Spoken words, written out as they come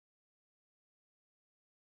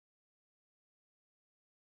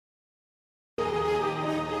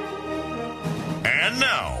And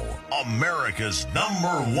now, America's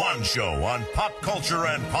 #1 show on pop culture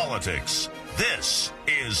and politics. This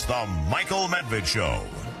is The Michael Medved Show.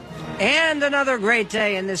 And another great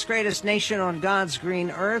day in this greatest nation on God's green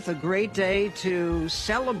earth. A great day to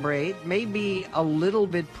celebrate, maybe a little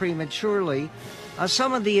bit prematurely,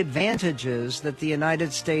 some of the advantages that the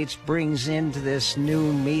United States brings into this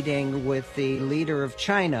new meeting with the leader of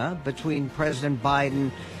China, between President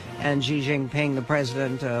Biden and Xi Jinping, the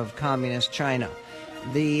president of Communist China.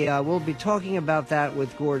 We'll be talking about that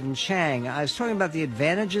with Gordon Chang. I was talking about the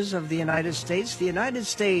advantages of the United States. The United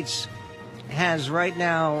States has right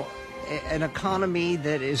now an economy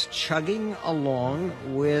that is chugging along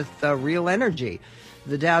with real energy.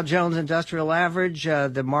 The Dow Jones Industrial Average,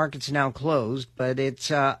 the market's now closed, but it's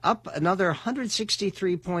up another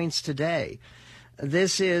 163 points today.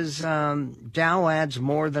 This is Dow adds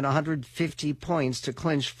more than 150 points to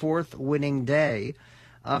clinch fourth winning day,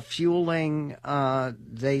 fueling,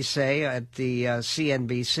 they say at the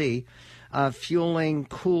CNBC, fueling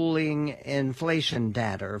cooling inflation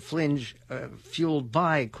data, or fueled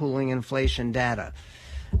by cooling inflation data.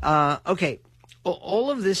 Okay,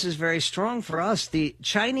 all of this is very strong for us. The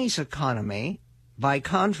Chinese economy, by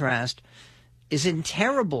contrast, is in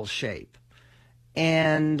terrible shape.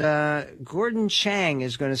 And Gordon Chang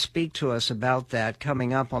is going to speak to us about that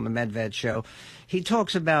coming up on the Medved Show. He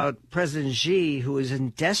talks about President Xi, who is in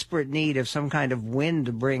desperate need of some kind of win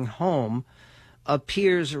to bring home,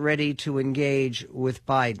 appears ready to engage with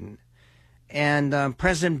Biden. And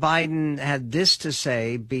President Biden had this to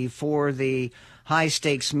say before the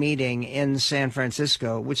high-stakes meeting in San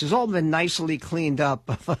Francisco, which has all been nicely cleaned up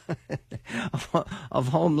of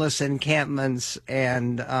homeless encampments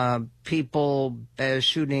and people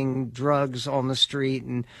shooting drugs on the street.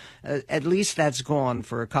 And at least that's gone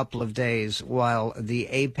for a couple of days while the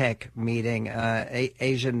APEC meeting,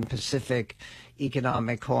 Asian Pacific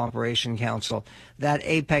Economic Cooperation Council, that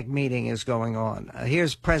APEC meeting is going on.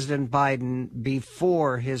 Here's President Biden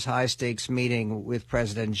before his high-stakes meeting with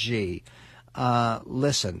President Xi.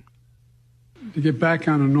 Listen. To get back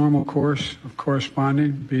on a normal course of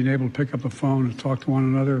corresponding, being able to pick up the phone and talk to one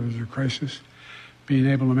another if there's a crisis, being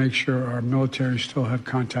able to make sure our military still have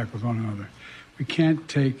contact with one another. We can't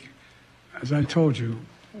take, as I told you,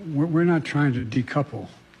 we're not trying to decouple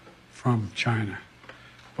from China.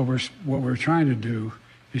 But what we're trying to do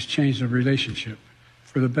is change the relationship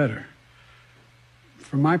for the better.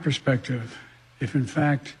 From my perspective, if in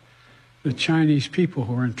fact the Chinese people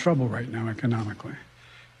who are in trouble right now economically,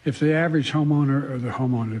 if the average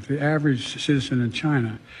if the average citizen in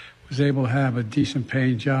China was able to have a decent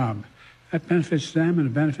paying job, that benefits them and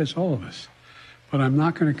it benefits all of us. But I'm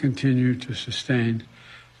not going to continue to sustain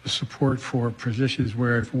the support for positions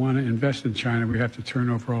where if we want to invest in China, we have to turn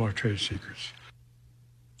over all our trade secrets.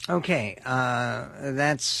 Okay,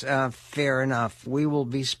 that's fair enough. We will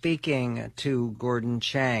be speaking to Gordon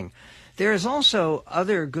Chang. There is also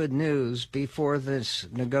other good news before this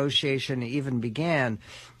negotiation even began.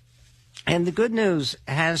 And the good news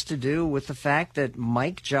has to do with the fact that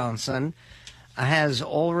Mike Johnson has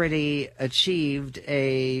already achieved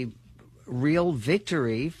a real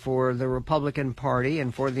victory for the Republican Party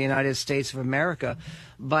and for the United States of America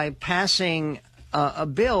by passing a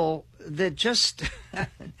bill that just,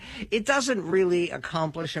 it doesn't really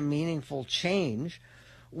accomplish a meaningful change.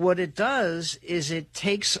 What it does is it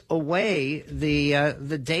takes away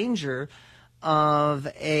the danger of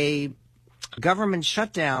a government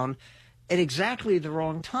shutdown at exactly the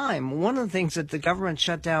wrong time. One of the things that the government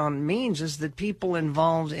shutdown means is that people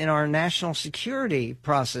involved in our national security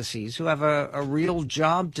processes who have a real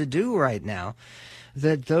job to do right now,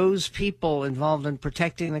 that those people involved in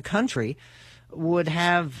protecting the country would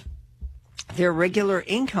have their regular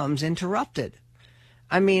incomes interrupted.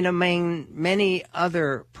 I mean, among many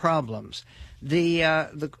other problems.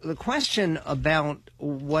 The question about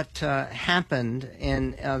what happened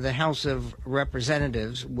in the House of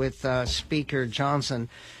Representatives with Speaker Johnson,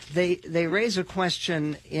 they raise a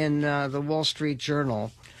question in the Wall Street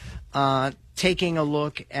Journal, taking a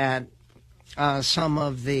look at some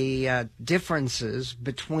of the differences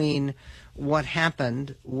between what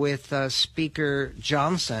happened with Speaker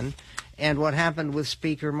Johnson and what happened with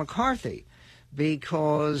Speaker McCarthy,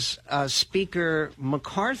 because Speaker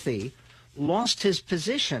McCarthy lost his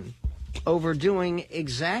position over doing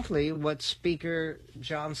exactly what Speaker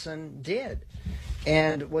Johnson did.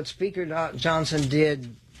 And what Speaker Johnson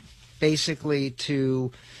did basically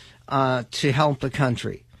to help the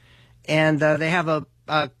country. And they have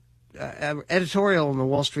a editorial in the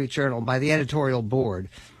Wall Street Journal by the editorial board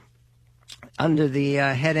under the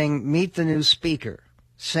heading, Meet the New Speaker.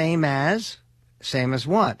 Same as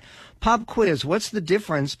what? Pop quiz, what's the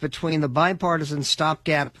difference between the bipartisan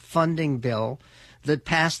stopgap funding bill that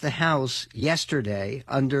passed the House yesterday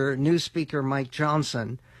under new Speaker Mike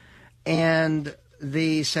Johnson and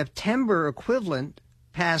the September equivalent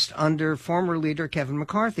passed under former leader Kevin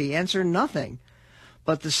McCarthy? Answer: nothing,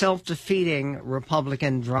 but the self-defeating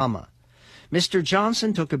Republican drama. Mr.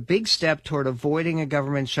 Johnson took a big step toward avoiding a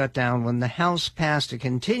government shutdown when the House passed a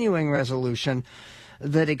continuing resolution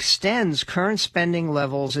that extends current spending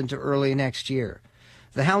levels into early next year.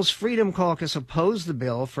 The House Freedom Caucus opposed the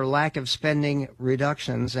bill for lack of spending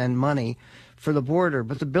reductions and money for the border,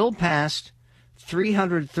 but the bill passed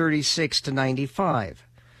 336 to 95.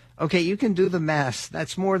 Okay, you can do the math.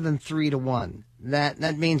 That's more than 3-1.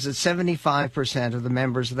 That means that 75% of the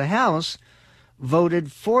members of the House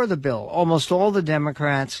voted for the bill. Almost all the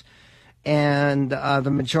Democrats and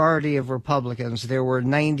the majority of Republicans. There were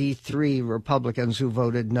 93 Republicans who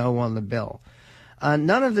voted no on the bill.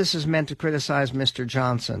 None of this is meant to criticize Mr.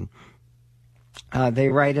 Johnson. They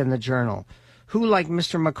write in the Journal, who, like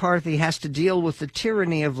Mr. McCarthy, has to deal with the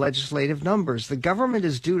tyranny of legislative numbers. The government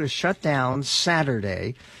is due to shut down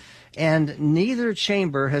Saturday, and neither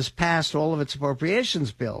chamber has passed all of its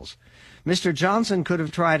appropriations bills. Mr. Johnson could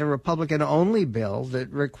have tried a Republican-only bill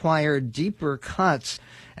that required deeper cuts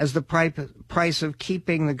as the price of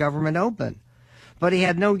keeping the government open. But he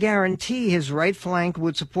had no guarantee his right flank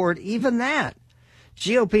would support even that.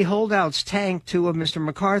 GOP holdouts tanked two of Mr.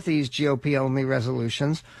 McCarthy's GOP-only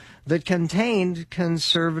resolutions that contained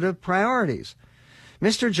conservative priorities.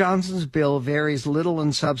 Mr. Johnson's bill varies little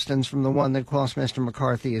in substance from the one that cost Mr.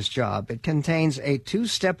 McCarthy his job. It contains a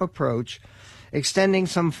two-step approach, extending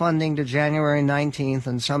some funding to January 19th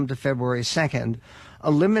and some to February 2nd,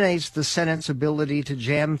 eliminates the Senate's ability to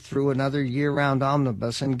jam through another year-round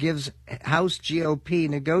omnibus, and gives House GOP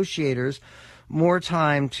negotiators more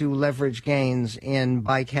time to leverage gains in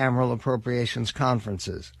bicameral appropriations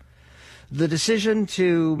conferences. The decision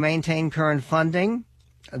to maintain current funding,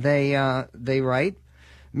 they write,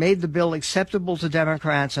 made the bill acceptable to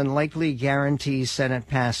Democrats and likely guarantees Senate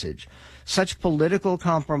passage. Such political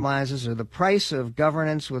compromises are the price of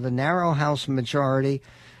governance with a narrow House majority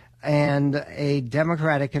and a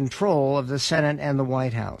Democratic control of the Senate and the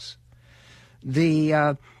White House.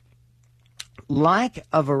 The lack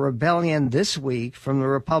of a rebellion this week from the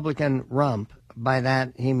Republican rump, by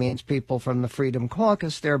that he means people from the Freedom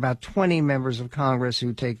Caucus, there are about 20 members of Congress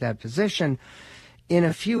who take that position, in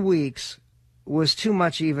a few weeks was too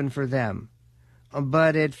much even for them.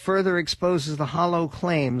 But it further exposes the hollow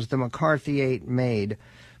claims the McCarthyite made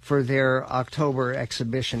for their October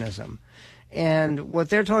exhibitionism. And what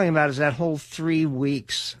they're talking about is that whole 3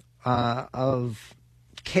 weeks of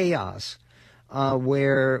chaos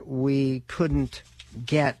where we couldn't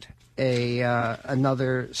get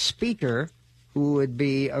another speaker who would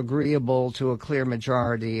be agreeable to a clear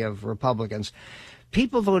majority of Republicans.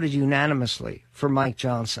 People voted unanimously for Mike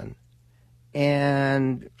Johnson.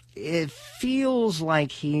 And it feels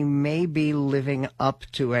like he may be living up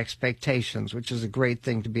to expectations, which is a great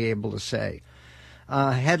thing to be able to say.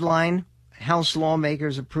 Headline, House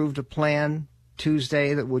lawmakers approved a plan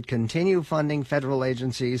Tuesday that would continue funding federal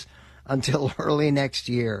agencies until early next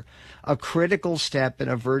year, a critical step in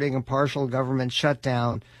averting a partial government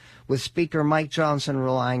shutdown, with Speaker Mike Johnson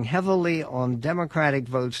relying heavily on Democratic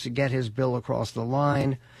votes to get his bill across the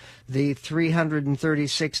line. The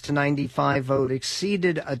 336 to 95 vote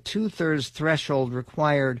exceeded a two-thirds threshold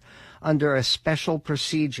required under a special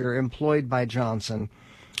procedure employed by Johnson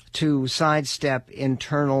to sidestep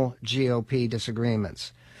internal GOP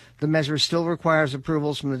disagreements. The measure still requires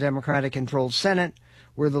approvals from the Democratic-controlled Senate,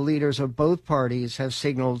 where the leaders of both parties have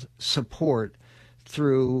signaled support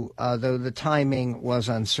through, though the timing was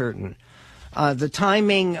uncertain. The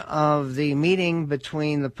timing of the meeting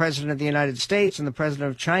between the President of the United States and the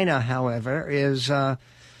President of China, however, is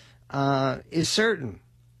certain.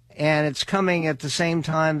 And it's coming at the same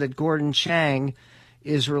time that Gordon Chang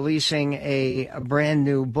is releasing a brand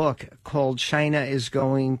new book called China is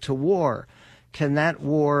Going to War. Can that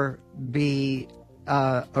war be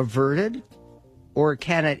averted, or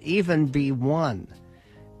can it even be won?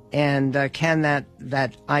 And can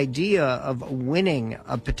that idea of winning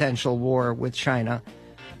a potential war with China,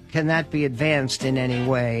 can that be advanced in any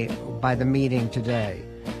way by the meeting today?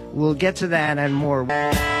 We'll get to that and more.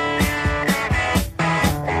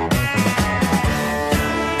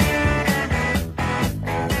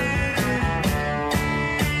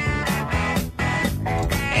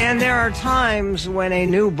 And there are times when a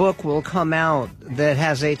new book will come out that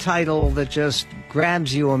has a title that just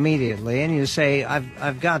grabs you immediately, and you say,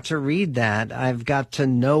 I've got to read that. I've got to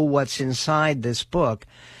know what's inside this book.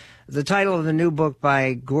 the title of the new book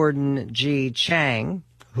by Gordon G. Chang,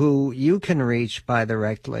 who you can reach by the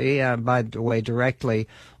way, directly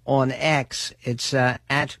on X. It's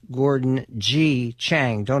at Gordon G.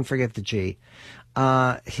 Chang. Don't forget the G.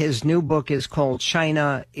 His new book is called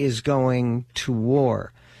China is Going to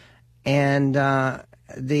War. And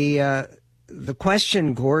the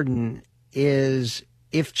question, Gordon, is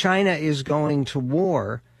if China is going to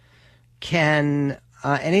war, can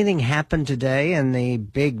anything happen today in the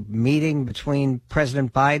big meeting between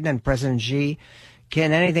President Biden and President Xi?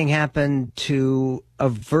 Can anything happen to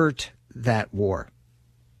avert that war?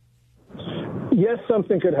 Yes,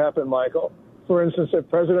 something could happen, Michael. For instance, if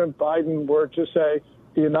President Biden were to say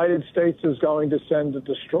the United States is going to send a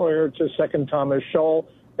destroyer to Second Thomas Shoal,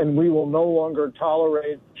 and we will no longer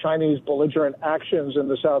tolerate Chinese belligerent actions in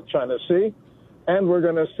the South China Sea, and we're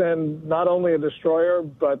going to send not only a destroyer,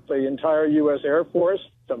 but the entire U.S. Air Force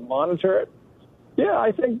to monitor it, yeah,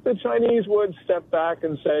 I think the Chinese would step back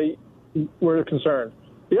and say, we're concerned.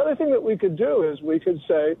 The other thing that we could do is we could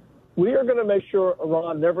say, we are going to make sure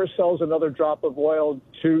Iran never sells another drop of oil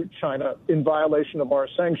to China in violation of our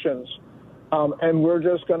sanctions, and we're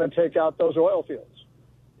just going to take out those oil fields.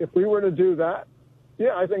 If we were to do that,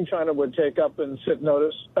 yeah, I think China would take up and that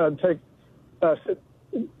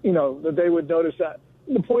they would notice that.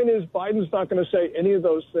 The point is, Biden's not going to say any of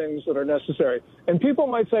those things that are necessary. And people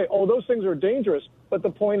might say, oh, those things are dangerous. But the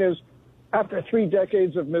point is, after 3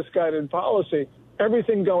 decades of misguided policy,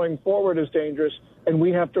 everything going forward is dangerous, and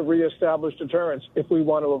we have to reestablish deterrence if we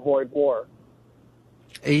want to avoid war.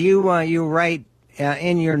 You write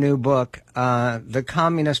in your new book, the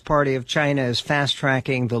Communist Party of China is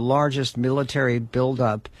fast-tracking the largest military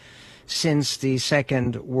buildup since the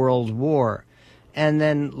Second World War. And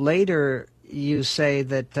then later you say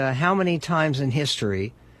that how many times in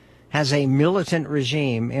history has a militant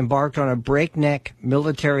regime embarked on a breakneck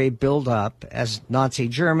military buildup, as Nazi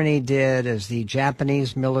Germany did, as the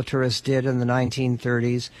Japanese militarists did in the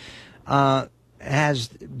 1930s, has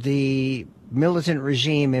the militant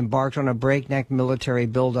regime embarked on a breakneck military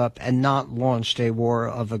buildup and not launched a war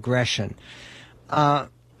of aggression.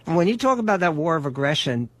 When you talk about that war of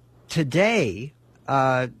aggression, today,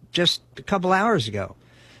 just a couple hours ago,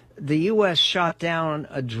 the U.S. shot down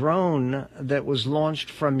a drone that was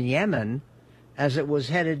launched from Yemen as it was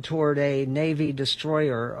headed toward a Navy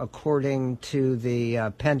destroyer, according to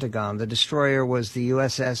the Pentagon. The destroyer was the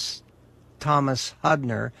USS Thomas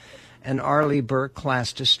Hudner, an Arleigh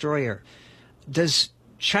Burke-class destroyer. Does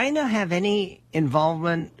China have any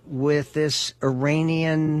involvement with this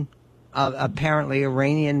Iranian, apparently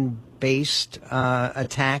Iranian-based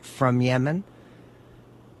attack from Yemen?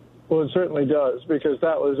 Well, it certainly does, because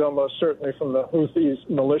that was almost certainly from the Houthis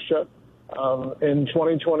militia. In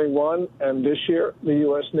 2021 and this year, the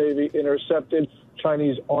U.S. Navy intercepted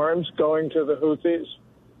Chinese arms going to the Houthis.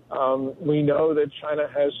 We know that China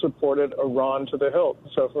has supported Iran to the hilt.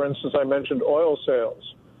 So, for instance, I mentioned oil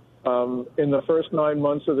sales. In the first 9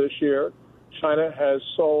 months of this year, China has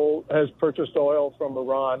purchased oil from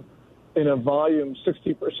Iran in a volume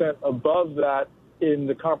 60% above that in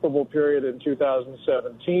the comparable period in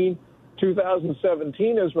 2017.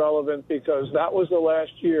 2017 is relevant because that was the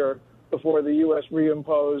last year before the U.S.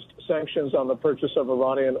 reimposed sanctions on the purchase of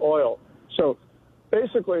Iranian oil. So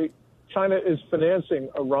basically, China is financing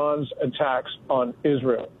Iran's attacks on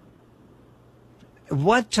Israel.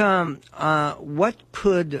 What could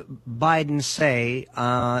Biden say,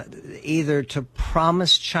 either to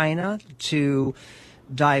promise China to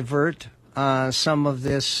divert some of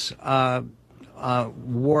this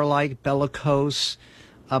warlike, bellicose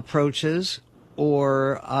approaches,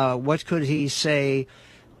 or what could he say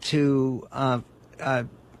to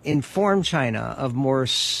inform China of more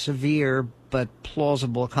severe but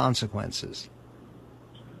plausible consequences?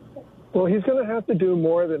 Well, he's going to have to do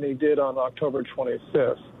more than he did on October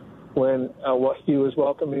 25th when he was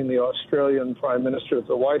welcoming the Australian Prime Minister at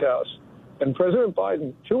the White House. And President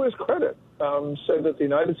Biden, to his credit, said that the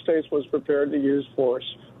United States was prepared to use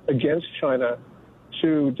force against China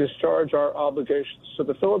to discharge our obligations to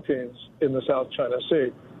the Philippines in the South China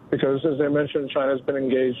Sea. Because, as I mentioned, China has been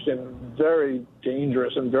engaged in very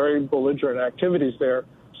dangerous and very belligerent activities there.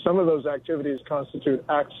 Some of those activities constitute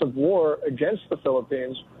acts of war against the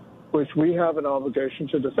Philippines, which we have an obligation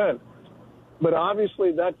to defend. But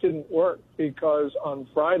obviously that didn't work because on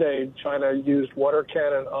Friday, China used water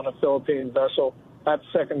cannon on a Philippine vessel at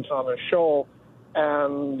Second Thomas Shoal,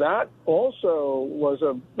 and that also was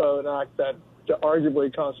an act that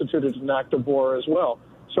arguably constituted an act of war as well.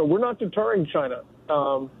 So we're not deterring China,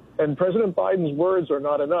 and President Biden's words are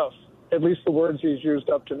not enough. at least the words he's used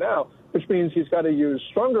up to now, which means he's got to use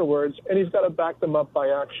stronger words, and he's got to back them up by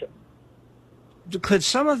action. Could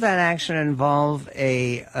some of that action involve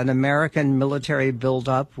an American military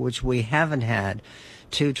buildup, which we haven't had,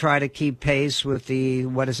 to try to keep pace with the,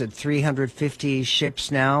 350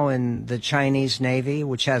 ships now in the Chinese Navy,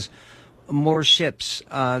 which has more ships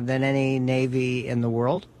than any navy in the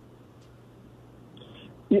world?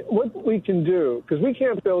 Yeah, what we can do, because we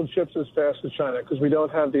can't build ships as fast as China because we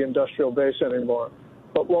don't have the industrial base anymore.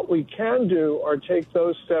 But what we can do are take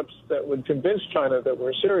those steps that would convince China that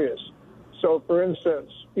we're serious. So, for instance,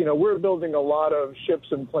 we're building a lot of ships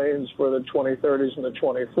and planes for the 2030s and the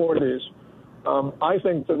 2040s. I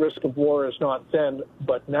think the risk of war is not then,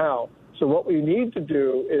 but now. So what we need to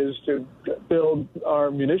do is to build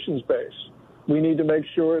our munitions base. We need to make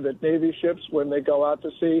sure that Navy ships, when they go out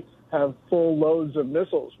to sea, have full loads of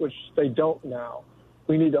missiles, which they don't now.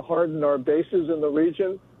 We need to harden our bases in the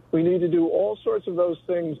region. We need to do all sorts of those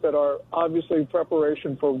things that are obviously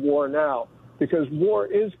preparation for war now, because war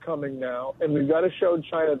is coming now, and we've got to show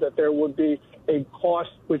China that there would be a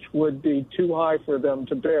cost which would be too high for them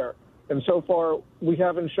to bear. And so far, we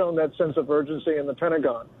haven't shown that sense of urgency in the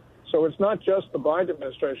Pentagon. So it's not just the Biden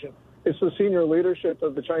administration. It's the senior leadership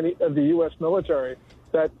of the U.S. military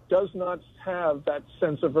that does not have that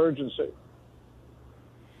sense of urgency.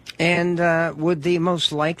 And would the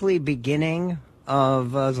most likely beginning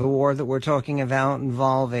of the war that we're talking about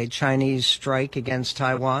involve a Chinese strike against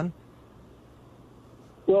Taiwan?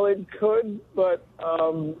 Well, it could, but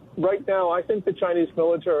right now I think the Chinese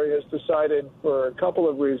military has decided for a couple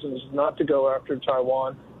of reasons not to go after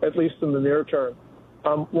Taiwan, at least in the near term.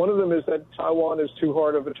 One of them is that Taiwan is too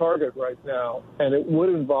hard of a target right now, and it would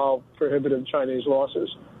involve prohibitive Chinese losses.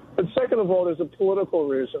 But second of all, there's a political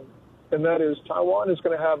reason, and that is Taiwan is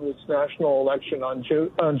going to have its national election on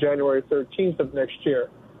January 13th of next year.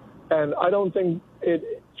 And I don't think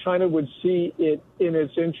China would see it in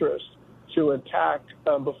its interest to attack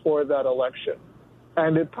before that election.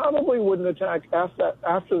 And it probably wouldn't attack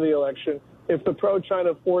after the election if the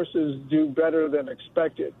pro-China forces do better than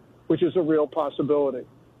expected, which is a real possibility.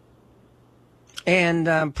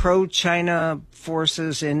 And pro-China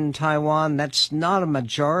forces in Taiwan, that's not a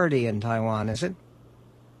majority in Taiwan, is it?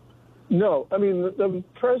 No. I mean,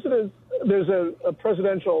 there's a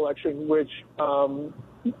presidential election which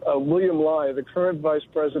William Lai, the current vice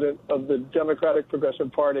president of the Democratic Progressive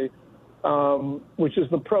Party, which is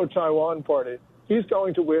the pro-Taiwan party, he's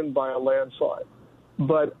going to win by a landslide.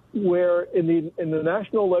 But where in the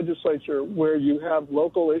national legislature, where you have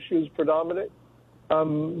local issues predominate,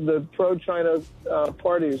 the pro-China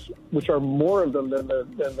parties, which are more of them than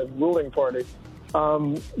the ruling party,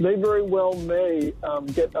 they very well may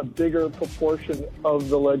get a bigger proportion of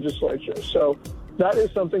the legislature. So that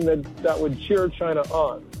is something that would cheer China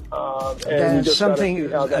on. And we just something see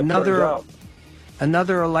how that turns out.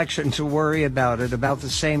 Another election to worry about at about the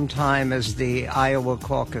same time as the Iowa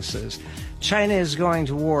caucuses. China is Going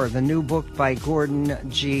to War, the new book by Gordon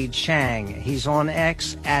G. Chang. He's on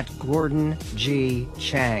X at Gordon G.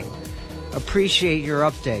 Chang. Appreciate your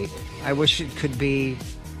update. I wish it could be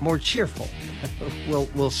more cheerful.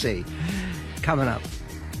 We'll see. Coming up.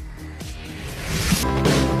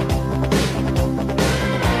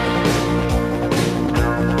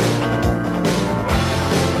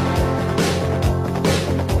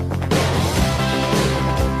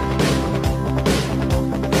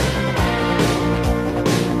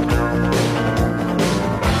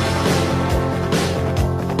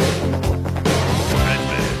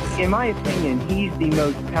 In my opinion, he's the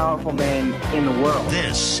most powerful man in the world.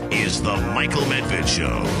 This is the Michael Medved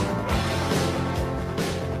Show.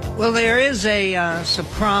 Well, there is a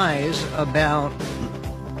surprise about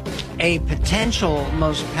a potential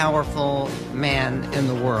most powerful man in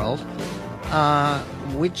the world.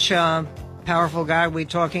 Which powerful guy are we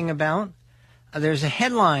talking about? There's a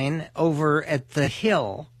headline over at The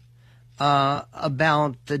Hill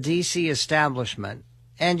about the D.C. establishment.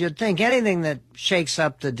 And you'd think anything that shakes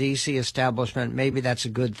up the D.C. establishment, maybe that's a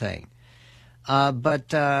good thing. But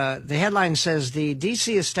the headline says the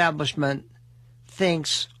D.C. establishment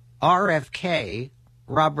thinks RFK,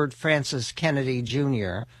 Robert Francis Kennedy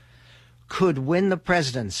Jr., could win the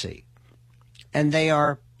presidency. And they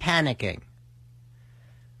are panicking.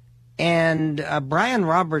 And Brian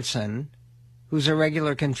Robertson, who's a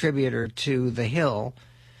regular contributor to The Hill,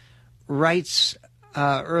 writes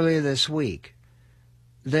earlier this week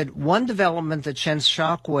that one development that sends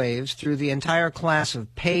shockwaves through the entire class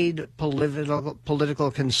of paid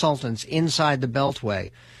political consultants inside the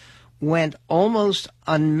Beltway went almost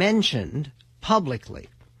unmentioned publicly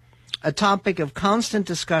A topic of constant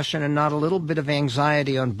discussion and not a little bit of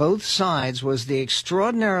anxiety on both sides was the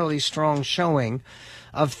extraordinarily strong showing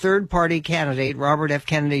of third-party candidate Robert F.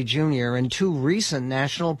 Kennedy Jr. in two recent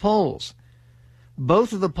national polls.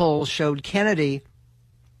 Both of the polls showed Kennedy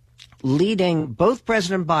leading both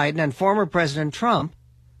President Biden and former President Trump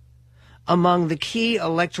among the key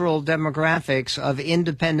electoral demographics of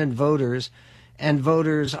independent voters and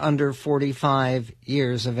voters under 45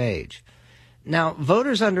 years of age. Now,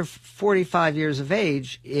 voters under 45 years of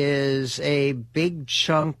age is a big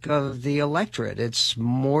chunk of the electorate. It's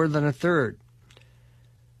more than a third.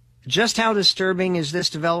 Just how disturbing is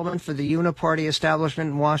this development for the uniparty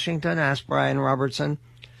establishment in Washington? Asked Brian Robertson.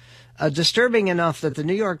 Disturbing enough that the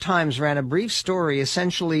New York Times ran a brief story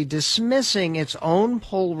essentially dismissing its own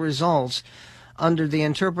poll results under the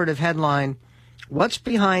interpretive headline, "What's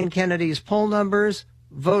behind Kennedy's poll numbers?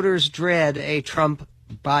 Voters dread a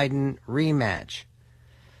Trump-Biden rematch."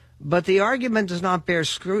 But the argument does not bear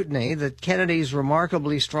scrutiny that Kennedy's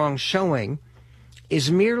remarkably strong showing is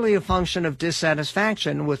merely a function of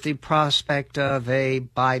dissatisfaction with the prospect of a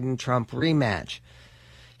Biden-Trump rematch.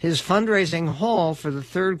 His fundraising haul for the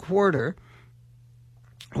third quarter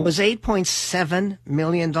was $8.7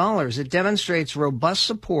 million. It demonstrates robust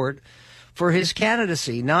support for his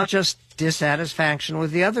candidacy, not just dissatisfaction with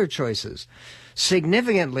the other choices.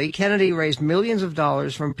 Significantly, Kennedy raised millions of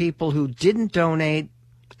dollars from people who didn't donate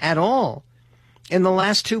at all in the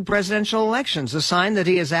last two presidential elections, a sign that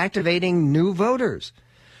he is activating new voters.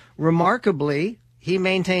 Remarkably, he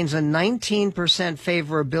maintains a 19%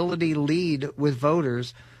 favorability lead with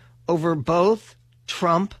voters over both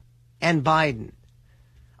Trump and Biden.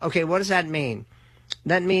 Okay, what does that mean?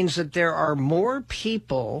 That means that there are more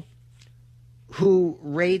people who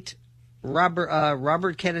rate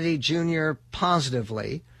Robert Kennedy Jr.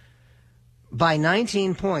 positively by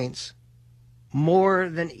 19 points more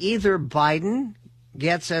than either Biden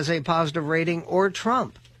gets as a positive rating or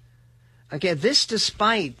Trump. Okay, this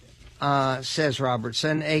despite, says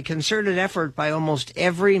Robertson, a concerted effort by almost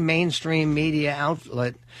every mainstream media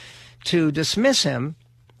outlet to dismiss him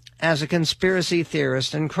as a conspiracy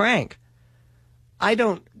theorist and crank. I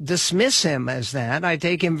don't dismiss him as that. I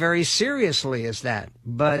take him very seriously as that.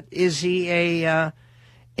 But is he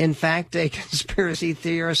in fact, a conspiracy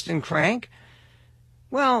theorist and crank?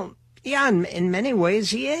 Well, yeah, in many ways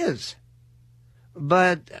he is.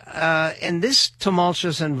 But in this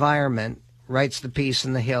tumultuous environment, writes the piece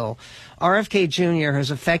in The Hill, RFK Jr. has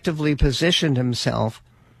effectively positioned himself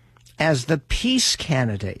as the peace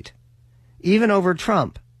candidate, even over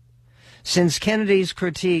Trump, since Kennedy's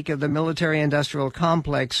critique of the military-industrial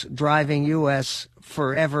complex driving U.S.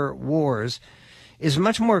 forever wars is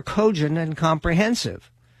much more cogent and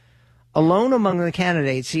comprehensive. Alone among the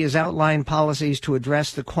candidates, he has outlined policies to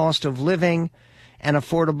address the cost of living and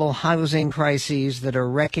affordable housing crises that are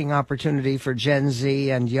wrecking opportunity for Gen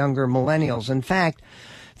Z and younger millennials. In fact,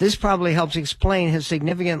 this probably helps explain his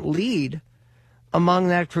significant lead among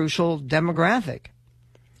that crucial demographic.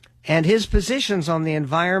 And his positions on the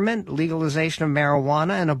environment, legalization of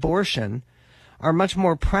marijuana, and abortion are much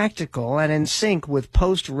more practical and in sync with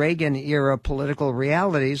post-Reagan era political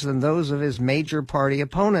realities than those of his major party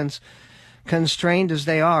opponents, constrained as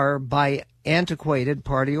they are by antiquated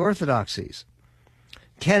party orthodoxies.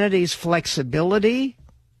 Kennedy's flexibility,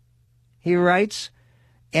 he writes,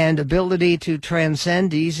 and ability to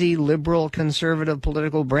transcend easy liberal conservative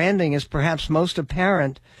political branding is perhaps most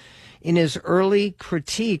apparent in his early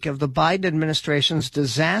critique of the Biden administration's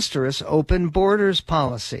disastrous open borders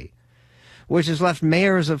policy, which has left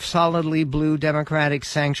mayors of solidly blue Democratic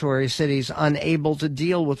sanctuary cities unable to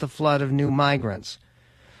deal with the flood of new migrants.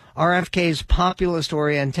 RFK's populist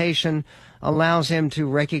orientation allows him to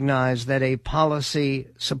recognize that a policy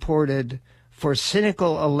supported for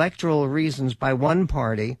cynical electoral reasons by one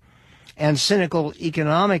party and cynical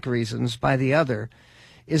economic reasons by the other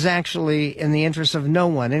is actually in the interest of no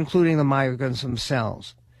one, including the migrants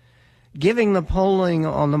themselves. Given the polling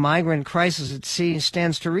on the migrant crisis, it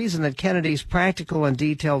stands to reason that Kennedy's practical and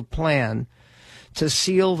detailed plan to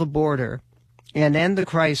seal the border and end the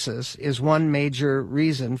crisis is one major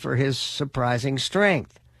reason for his surprising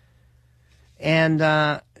strength. And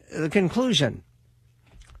the conclusion: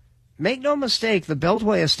 make no mistake, the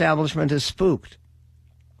Beltway establishment is spooked.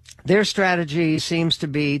 Their strategy seems to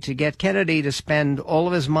be to get Kennedy to spend all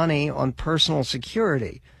of his money on personal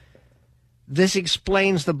security. This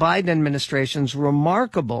explains the Biden administration's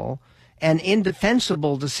remarkable and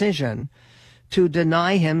indefensible decision to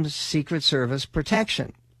deny him Secret Service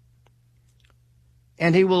protection.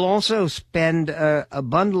 And he will also spend a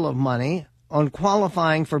bundle of money on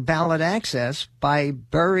qualifying for ballot access by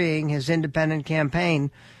burying his independent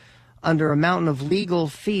campaign under a mountain of legal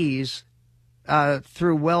fees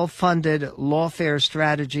through well-funded lawfare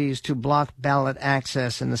strategies to block ballot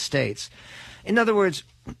access in the states. In other words,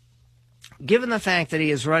 given the fact that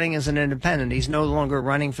he is running as an independent, he's no longer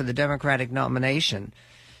running for the Democratic nomination,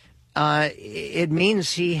 it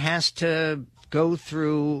means he has to go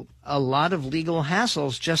through a lot of legal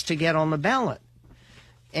hassles just to get on the ballot.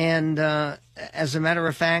 And as a matter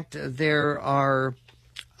of fact, there are,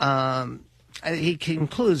 he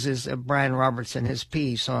concludes Brian Robertson, his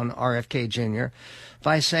piece on RFK Jr.,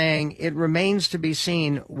 by saying it remains to be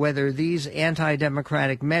seen whether these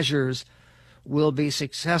anti-democratic measures will be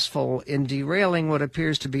successful in derailing what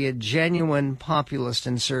appears to be a genuine populist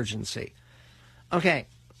insurgency. Okay,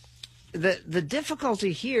 the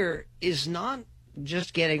difficulty here is not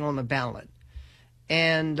just getting on the ballot.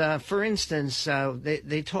 And for instance,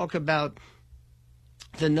 they talk about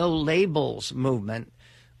the no labels movement,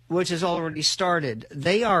 which has already started.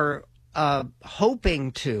 They are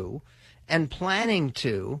hoping to and planning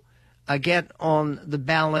to get on the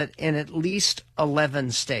ballot in at least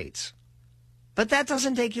 11 states. But that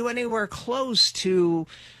doesn't take you anywhere close to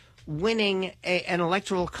winning an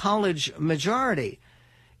electoral college majority.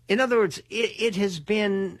 In other words, it has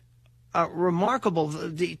been remarkable.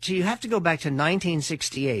 You have to go back to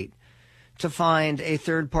 1968 to find a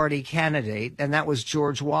third-party candidate, and that was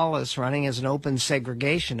George Wallace running as an open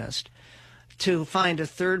segregationist, to find a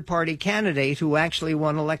third-party candidate who actually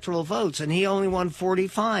won electoral votes, and he only won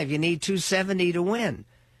 45. You need 270 to win.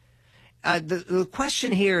 The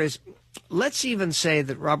question here is, let's even say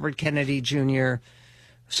that Robert Kennedy Jr.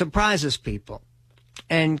 surprises people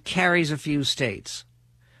and carries a few states.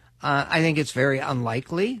 I think it's very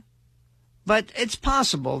unlikely, but it's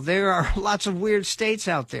possible. There are lots of weird states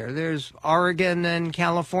out there. There's Oregon and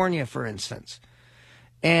California, for instance.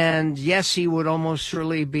 And yes, he would almost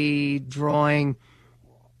surely be drawing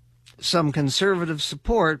some conservative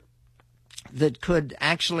support that could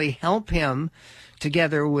actually help him,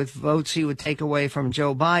 together with votes he would take away from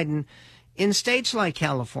Joe Biden, in states like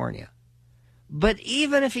California. But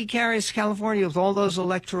even if he carries California with all those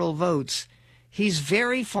electoral votes, he's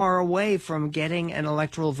very far away from getting an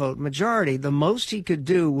electoral vote majority. The most he could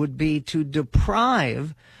do would be to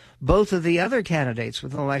deprive both of the other candidates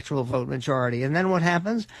with an electoral vote majority. And then what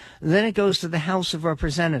happens? Then it goes to the House of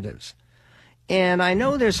Representatives. And I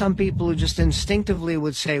know there's some people who just instinctively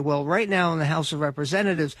would say, well, right now in the House of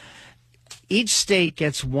Representatives, each state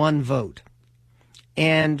gets one vote.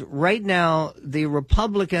 And right now, the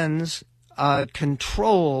Republicans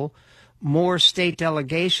control more state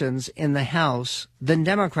delegations in the House than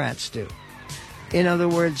Democrats do. In other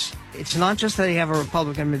words, it's not just that they have a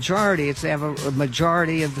Republican majority, it's they have a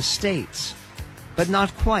majority of the states, but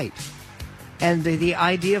not quite. And the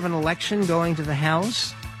idea of an election going to the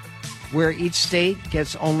House, where each state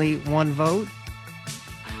gets only one vote,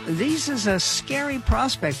 this is a scary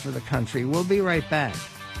prospect for the country. We'll be right back.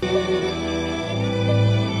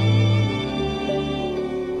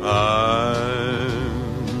 I'm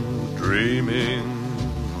dreaming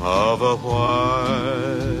of a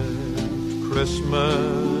white Christmas,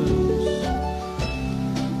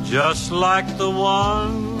 just like the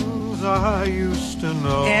ones I used to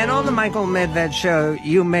know. And on the Michael Medved Show,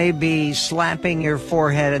 you may be slapping your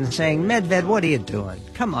forehead and saying, Medved, what are you doing?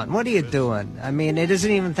 Come on, what are you doing? I mean, it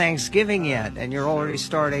isn't even Thanksgiving yet, and you're already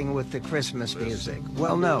starting with the Christmas music.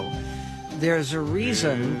 Well, no. There's a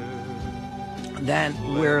reason that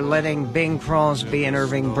we're letting Bing Crosby and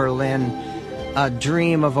Irving Berlin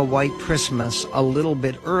dream of a white Christmas a little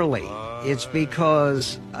bit early. It's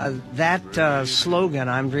because that slogan,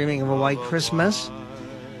 I'm dreaming of a white Christmas,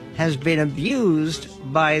 has been abused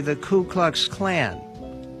by the Ku Klux Klan.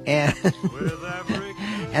 And,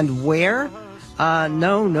 and where?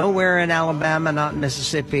 No, nowhere in Alabama, not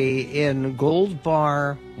Mississippi, in Gold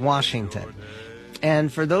Bar, Washington.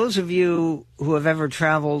 And for those of you who have ever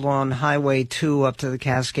traveled on Highway 2 up to the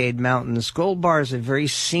Cascade Mountains, Gold Bar is a very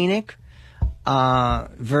scenic,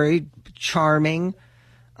 very charming,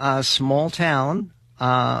 small town.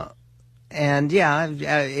 And yeah,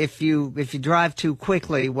 if you drive too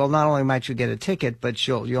quickly, well, not only might you get a ticket, but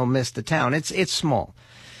you'll miss the town. It's small.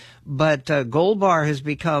 But Gold Bar has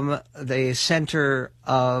become the center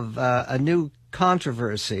of a new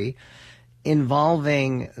controversy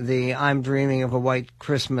involving the I'm Dreaming of a White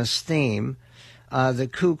Christmas theme, the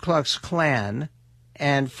Ku Klux Klan,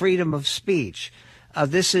 and freedom of speech.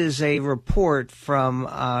 This is a report from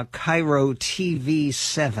Cairo TV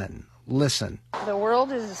 7. Listen. The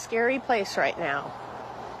world is a scary place right now,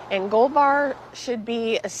 and Gold Bar should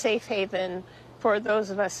be a safe haven for those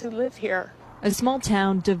of us who live here. A small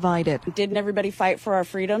town divided. Didn't everybody fight for our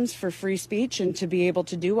freedoms, for free speech, and to be able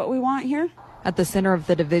to do what we want here? At the center of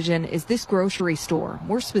the division is this grocery store,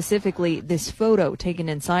 more specifically, this photo taken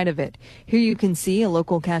inside of it. Here you can see a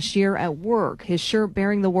local cashier at work, his shirt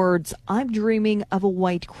bearing the words, "I'm dreaming of a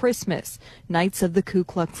white Christmas, Knights of the Ku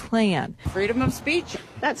Klux Klan." Freedom of speech.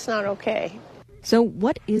 That's not okay. So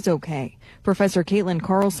what is okay? Professor Caitlin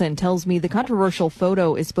Carlson tells me the controversial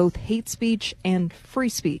photo is both hate speech and free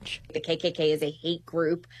speech. The KKK is a hate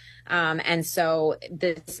group. And so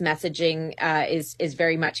this messaging is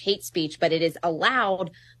very much hate speech, but it is allowed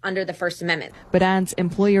under the First Amendment. But adds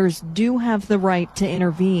employers do have the right to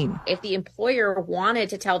intervene. If the employer wanted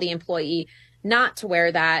to tell the employee not to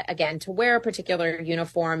wear that, again, to wear a particular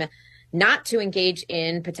uniform, not to engage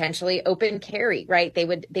in potentially open carry, right? They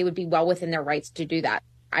would be well within their rights to do that.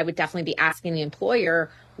 I would definitely be asking the employer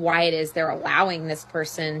why it is they're allowing this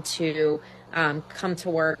person to come to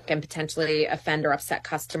work and potentially offend or upset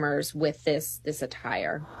customers with this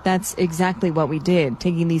attire. That's exactly what we did,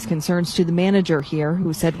 taking these concerns to the manager here,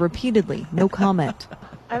 who said repeatedly, no comment.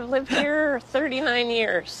 I've lived here 39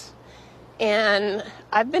 years, and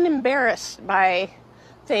I've been embarrassed by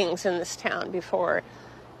things in this town before,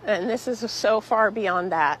 and this is so far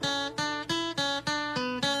beyond that.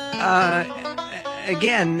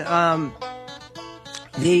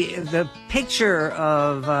 The picture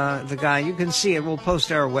of the guy, you can see it. We'll post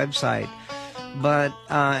to our website. But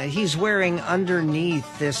he's wearing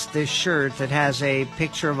underneath this shirt that has a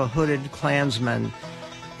picture of a hooded Klansman,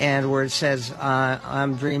 and where it says,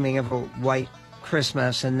 "I'm dreaming of a white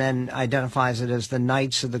Christmas," and then identifies it as the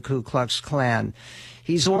Knights of the Ku Klux Klan.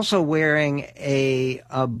 He's also wearing a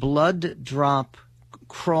blood drop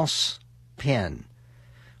cross pin,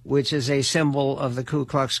 which is a symbol of the Ku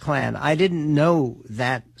Klux Klan. I didn't know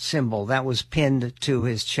that symbol. That was pinned to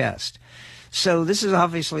his chest. So this is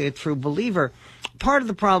obviously a true believer. Part of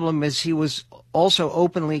the problem is he was also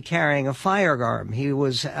openly carrying a firearm. He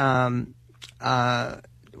was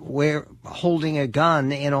holding a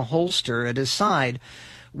gun in a holster at his side,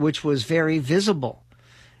 which was very visible.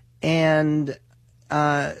 And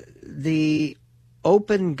the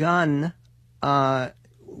open gun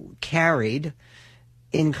carried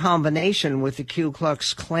in combination with the Ku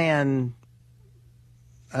Klux Klan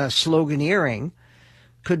sloganeering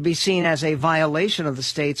could be seen as a violation of the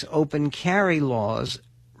state's open carry laws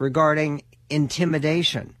regarding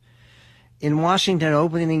intimidation. In Washington,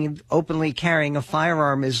 openly carrying a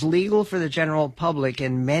firearm is legal for the general public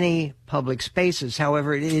in many public spaces.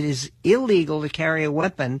 However, it is illegal to carry a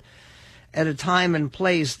weapon at a time and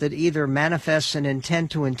place that either manifests an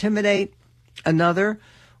intent to intimidate another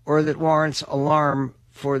or that warrants alarm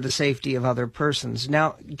for the safety of other persons.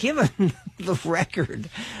 Now, given the record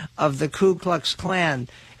of the Ku Klux Klan,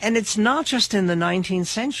 and it's not just in the 19th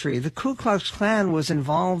century, the Ku Klux Klan was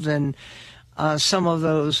involved in some of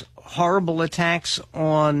those horrible attacks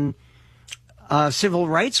on civil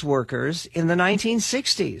rights workers in the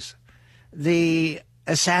 1960s. The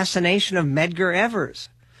assassination of Medgar Evers,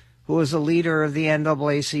 who was a leader of the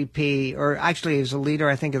NAACP, or actually he was a leader,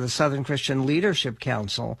 I think, of the Southern Christian Leadership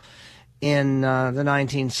Council in the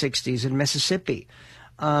 1960s in Mississippi.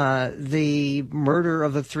 The murder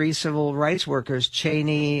of the three civil rights workers,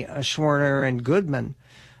 Cheney, Schwerner, and Goodman,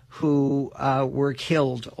 who were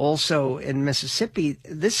killed also in Mississippi.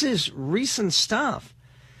 This is recent stuff.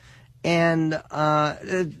 And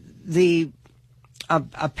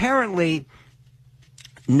apparently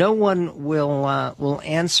no one will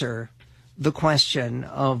answer the question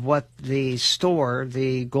of what the store,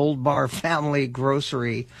 the Gold Bar Family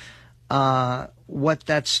Grocery, what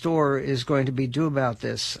that store is going to be do about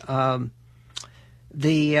this.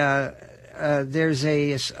 There's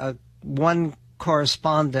a one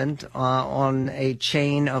correspondent on a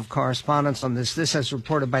chain of correspondence on this. This is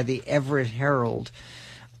reported by the Everett Herald.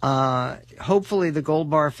 Hopefully the Gold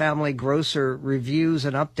Bar Family Grocer reviews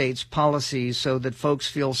and updates policies so that folks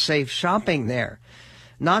feel safe shopping there.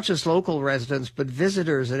 Not just local residents, but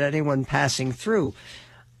visitors and anyone passing through.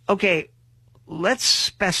 Okay, let's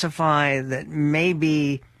specify that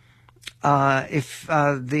maybe if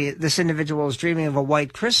this individual is dreaming of a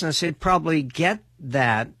white Christmas, he'd probably get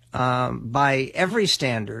that by every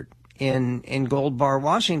standard in Gold Bar,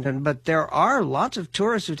 Washington. But there are lots of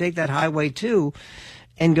tourists who take that highway too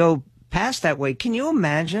and go past that way. Can you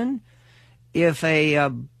imagine if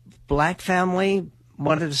a black family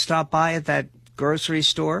wanted to stop by at that grocery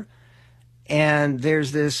store and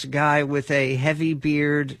there's this guy with a heavy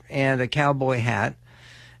beard and a cowboy hat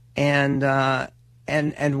and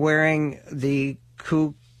wearing the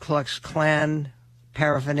Ku Klux Klan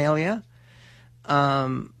paraphernalia?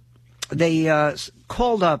 They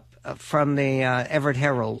called up from the Everett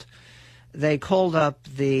Herald. They called up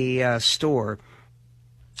the store,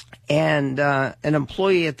 and an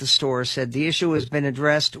employee at the store said, the issue has been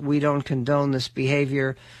addressed. We don't condone this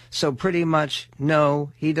behavior. So pretty much,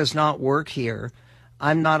 no, he does not work here.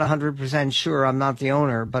 I'm not 100% sure. I'm not the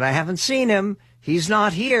owner, but I haven't seen him. He's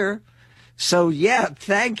not here. So, yeah,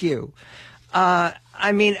 thank you.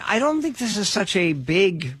 I mean, I don't think this is such a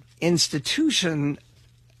big institution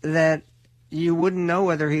that you wouldn't know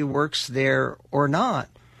whether he works there or not.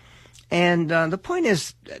 And the point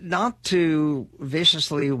is not to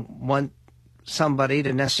viciously want somebody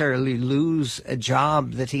to necessarily lose a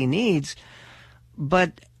job that he needs,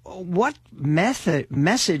 but what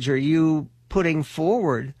message are you putting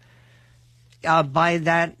forward by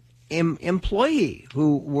that employee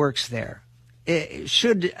who works there?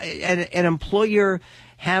 Should an employer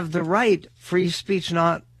have the right, free speech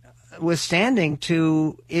notwithstanding,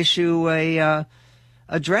 to issue a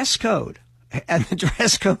dress code? And the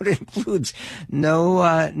dress code includes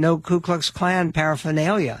no Ku Klux Klan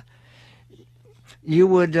paraphernalia. You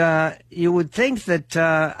would think that,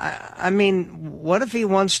 I mean, what if he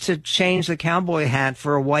wants to change the cowboy hat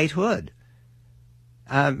for a white hood?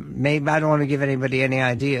 Maybe I don't want to give anybody any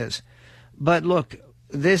ideas. But look,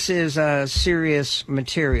 this is serious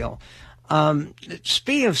material.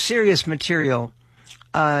 Speaking of serious material,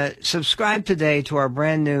 subscribe today to our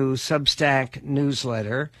brand new Substack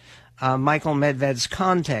newsletter, Michael Medved's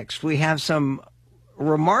Context. We have some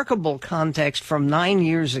remarkable context from 9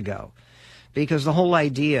 years ago, because the whole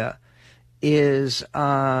idea is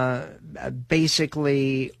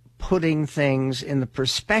basically putting things in the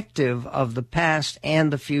perspective of the past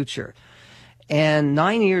and the future. And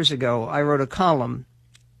 9 years ago, I wrote a column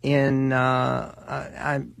in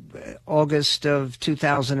August of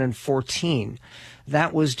 2014.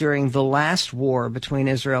 That was during the last war between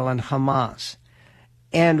Israel and Hamas.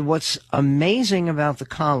 And what's amazing about the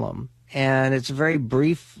column, and it's a very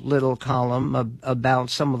brief little column about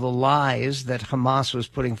some of the lies that Hamas was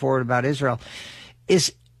putting forward about Israel,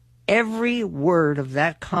 is every word of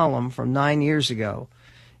that column from 9 years ago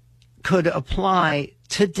could apply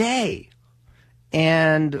today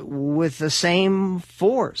and with the same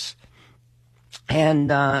force.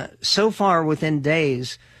 And so far, within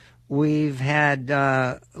days, we've had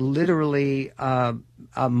literally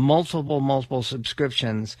multiple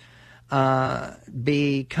subscriptions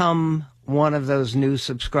become one of those new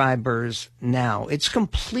subscribers now. It's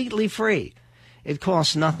completely free. It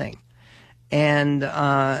costs nothing. And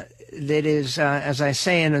that is, as I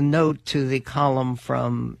say in a note to the column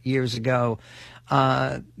from years ago,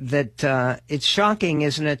 that it's shocking,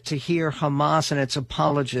 isn't it, to hear Hamas and its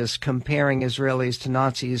apologists comparing Israelis to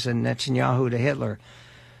Nazis and Netanyahu to Hitler.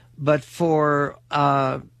 But for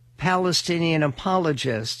Palestinian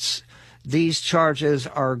apologists, these charges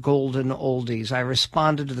are golden oldies. I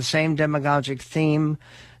responded to the same demagogic theme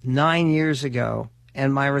 9 years ago,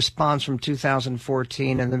 and my response from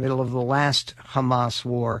 2014 in the middle of the last Hamas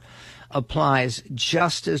war applies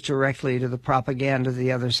just as directly to the propaganda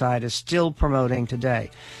the other side is still promoting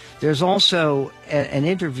today. There's also an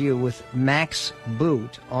interview with Max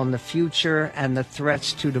Boot on the future and the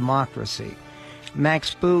threats to democracy.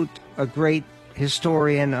 Max Boot, a great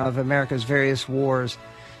historian of America's various wars,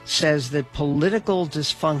 says that political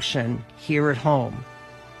dysfunction here at home,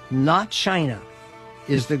 not China,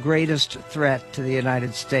 is the greatest threat to the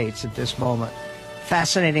United States at this moment.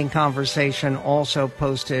 Fascinating conversation, also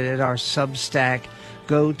posted at our Substack.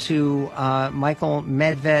 Go to Michael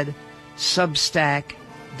Medved,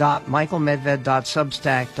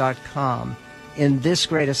 michaelmedved.substack.com, in this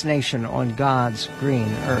greatest nation on God's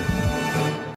green earth.